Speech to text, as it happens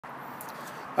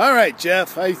All right,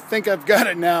 Jeff, I think I've got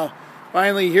it now.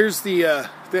 Finally, here's the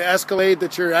Escalade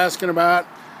that you're asking about.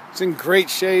 It's in great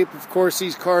shape. Of course,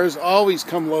 these cars always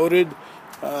come loaded.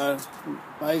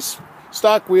 Nice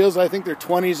stock wheels. I think they're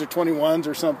 20s or 21s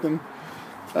or something.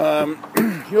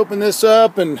 You open this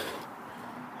up and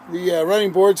the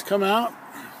running boards come out.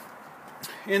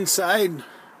 Inside,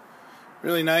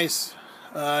 really nice.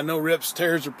 No rips,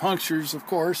 tears, or punctures, of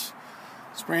course.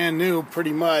 It's brand new,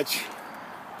 pretty much,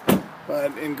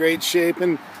 but in great shape.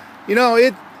 And you know,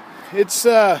 it's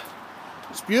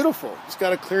beautiful. It's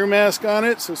got a clear mask on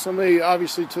it, so somebody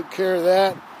obviously took care of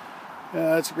that.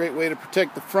 It's a great way to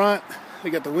protect the front. They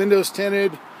got the windows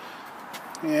tinted,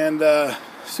 and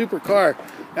super car.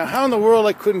 Now, how in the world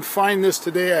I couldn't find this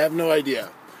today, I have no idea.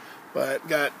 But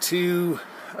got two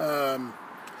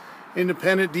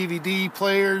independent DVD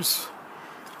players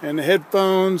and the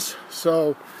headphones.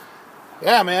 So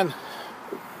yeah, man,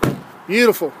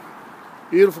 beautiful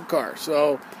car.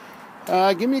 So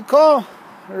give me a call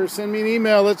or send me an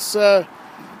email. Let's find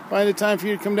a time for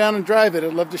you to come down and drive it.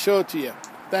 I'd love to show it to you.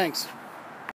 Thanks.